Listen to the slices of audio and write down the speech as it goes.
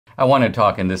I want to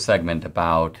talk in this segment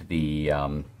about the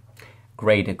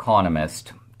great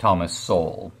economist Thomas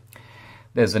Sowell.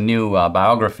 There's a new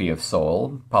biography of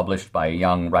Sowell published by a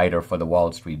young writer for the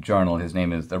Wall Street Journal.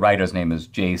 The writer's name is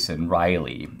Jason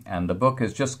Riley, and the book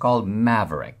is just called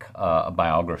Maverick, a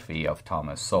biography of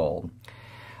Thomas Sowell.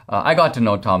 I got to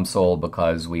know Tom Sowell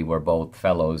because we were both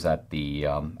fellows at the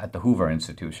Hoover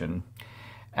Institution.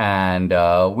 And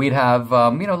we'd have,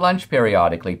 lunch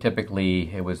periodically.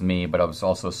 Typically, it was me, but it was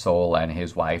also Sowell and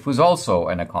his wife, who's also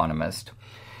an economist.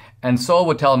 And Sowell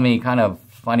would tell me kind of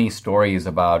funny stories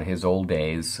about his old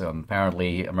days.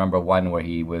 Apparently, I remember one where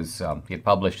he had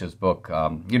published his book.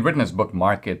 He'd written his book,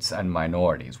 Markets and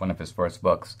Minorities, one of his first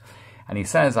books. And he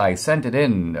says, I sent it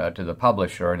in to the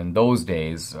publisher, and in those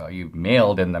days, you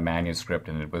mailed in the manuscript,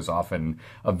 and it was often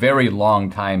a very long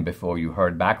time before you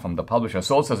heard back from the publisher.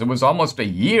 Sowell says it was almost a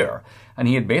year, and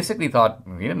he had basically thought,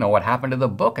 he didn't know what happened to the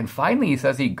book. And finally, he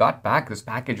says he got back this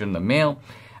package in the mail,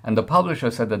 and the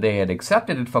publisher said that they had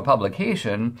accepted it for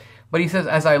publication. But he says,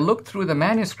 as I looked through the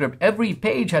manuscript, every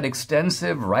page had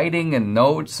extensive writing and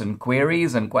notes and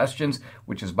queries and questions,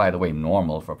 which is, by the way,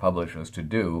 normal for publishers to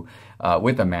do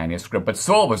with a manuscript. But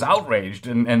Sowell was outraged,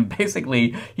 and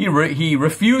basically he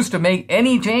refused to make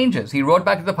any changes. He wrote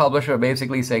back to the publisher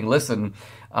basically saying, listen,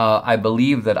 I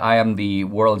believe that I am the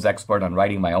world's expert on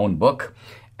writing my own book,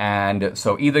 and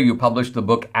so either you publish the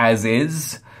book as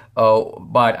is,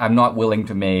 but I'm not willing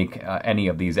to make any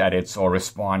of these edits or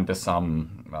respond to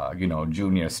some,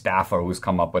 junior staffer who's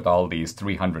come up with all these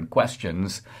 300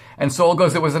 questions. And Sowell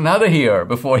goes, it was another year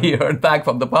before he heard back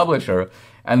from the publisher.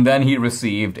 And then he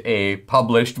received a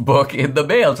published book in the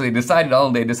mail. So they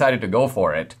decided to go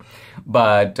for it.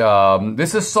 But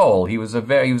this is Sowell. He was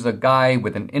a guy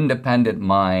with an independent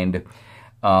mind.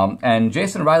 And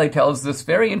Jason Riley tells this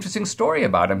very interesting story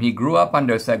about him. He grew up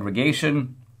under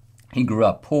segregation. He grew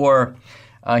up poor.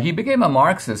 He became a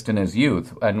Marxist in his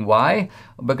youth. And why?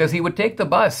 Because he would take the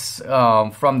bus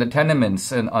from the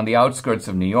tenements on the outskirts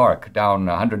of New York down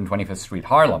 125th Street,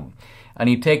 Harlem. And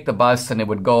he'd take the bus and it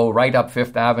would go right up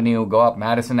Fifth Avenue, go up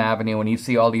Madison Avenue, and he'd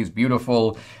see all these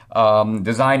beautiful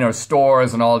designer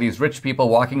stores and all these rich people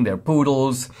walking their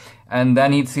poodles. And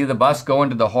then he'd see the bus go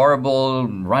into the horrible,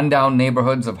 rundown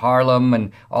neighborhoods of Harlem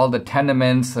and all the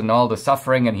tenements and all the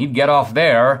suffering, and he'd get off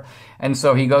there. And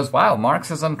so he goes, wow,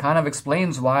 Marxism kind of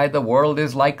explains why the world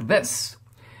is like this.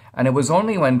 And it was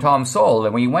only when Tom Sowell,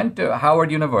 when he went to Howard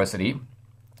University,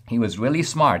 he was really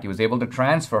smart. He was able to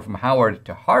transfer from Howard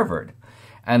to Harvard.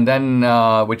 And then,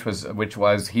 which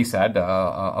was, he said,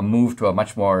 a move to a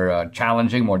much more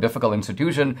challenging, more difficult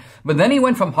institution. But then he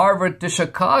went from Harvard to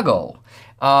Chicago,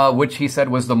 which he said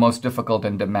was the most difficult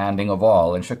and demanding of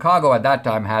all. And Chicago at that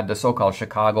time had the so-called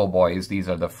Chicago boys. These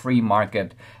are the free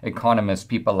market economists,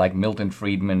 people like Milton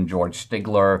Friedman, George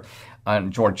Stigler,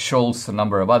 George Shultz, a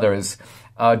number of others,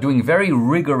 doing very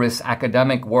rigorous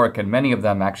academic work, and many of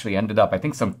them actually ended up, I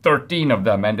think some 13 of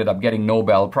them ended up getting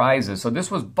Nobel Prizes. So this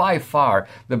was by far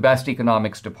the best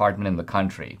economics department in the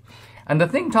country. And the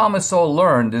thing Thomas Sowell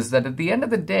learned is that at the end of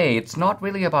the day, it's not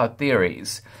really about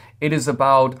theories. It is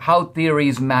about how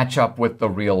theories match up with the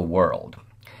real world.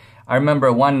 I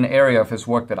remember one area of his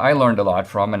work that I learned a lot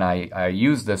from, and I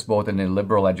used this both in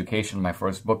Illiberal Education, my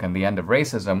first book, and The End of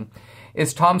Racism,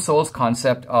 is Tom Sowell's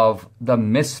concept of the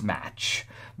mismatch.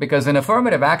 Because in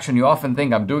affirmative action, you often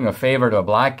think I'm doing a favor to a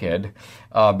black kid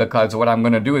because what I'm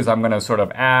going to do is I'm going to sort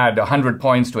of add 100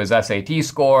 points to his SAT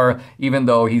score. Even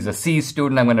though he's a C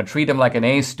student, I'm going to treat him like an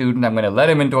A student. I'm going to let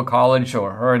him into a college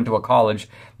or her into a college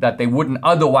that they wouldn't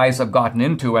otherwise have gotten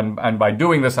into. And by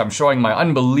doing this, I'm showing my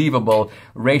unbelievable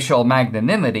racial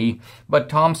magnanimity. But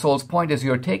Tom Sowell's point is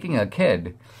you're taking a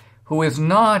kid who is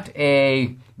not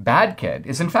a bad kid,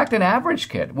 is in fact an average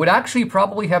kid, would actually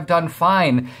probably have done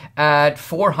fine at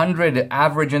 400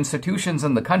 average institutions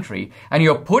in the country, and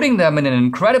you're putting them in an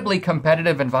incredibly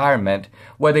competitive environment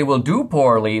where they will do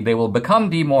poorly, they will become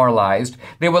demoralized,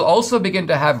 they will also begin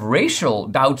to have racial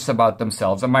doubts about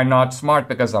themselves. Am I not smart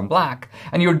because I'm black?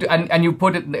 And you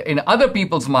put it in other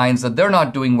people's minds that they're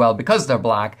not doing well because they're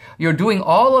black. You're doing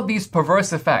all of these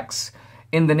perverse effects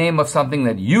in the name of something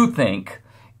that you think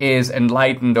is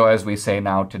enlightened, or as we say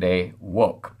now today,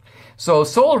 woke. So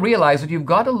Sowell realized that you've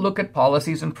got to look at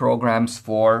policies and programs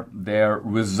for their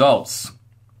results.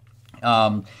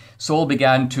 Sowell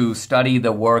began to study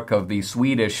the work of the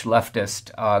Swedish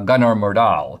leftist Gunnar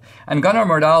Myrdal. And Gunnar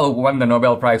Myrdal, who won the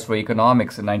Nobel Prize for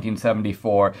Economics in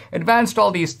 1974, advanced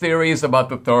all these theories about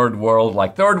the third world,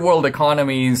 like third world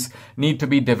economies need to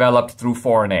be developed through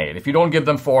foreign aid. If you don't give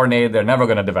them foreign aid, they're never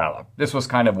going to develop. This was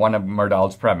kind of one of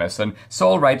Myrdal's premise. And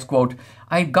Sowell writes, quote,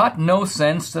 I got no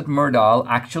sense that Myrdal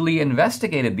actually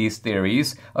investigated these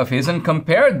theories of his and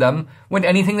compared them with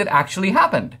anything that actually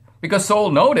happened. Because Sowell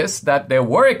noticed that there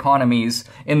were economies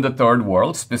in the third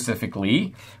world,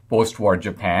 specifically post-war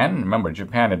Japan. Remember,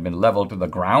 Japan had been leveled to the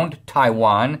ground.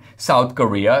 Taiwan, South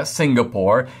Korea,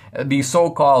 Singapore, the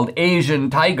so-called Asian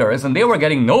tigers, and they were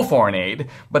getting no foreign aid,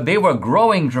 but they were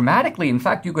growing dramatically. In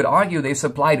fact, you could argue they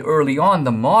supplied early on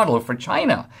the model for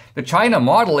China. The China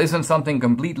model isn't something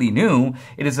completely new.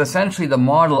 It is essentially the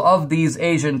model of these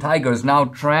Asian tigers now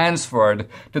transferred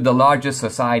to the largest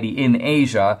society in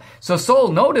Asia. So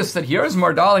Sowell noticed that here's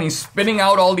Myrdal, and he's spinning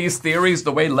out all these theories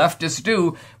the way leftists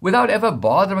do without ever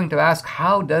bothering to ask,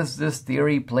 how does this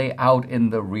theory play out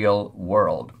in the real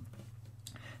world?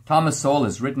 Thomas Sowell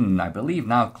has written, I believe,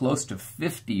 now close to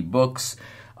 50 books.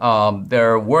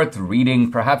 They're worth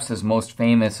reading. Perhaps his most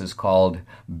famous is called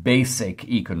Basic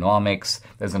Economics.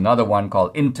 There's another one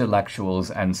called Intellectuals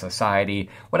and Society.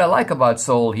 What I like about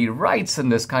Sowell, he writes in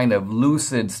this kind of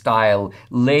lucid style,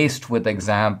 laced with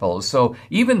examples. So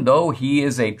even though he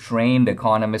is a trained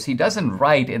economist, he doesn't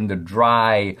write in the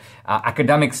dry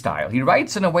academic style. He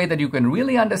writes in a way that you can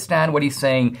really understand what he's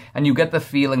saying, and you get the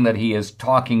feeling that he is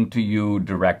talking to you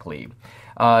directly.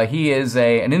 He is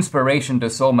an inspiration to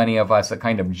so many of us, a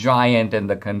kind of giant in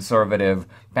the conservative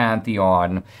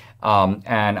pantheon.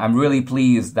 And I'm really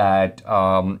pleased that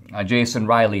Jason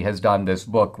Riley has done this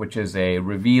book, which is a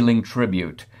revealing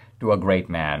tribute to a great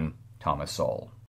man, Thomas Sowell.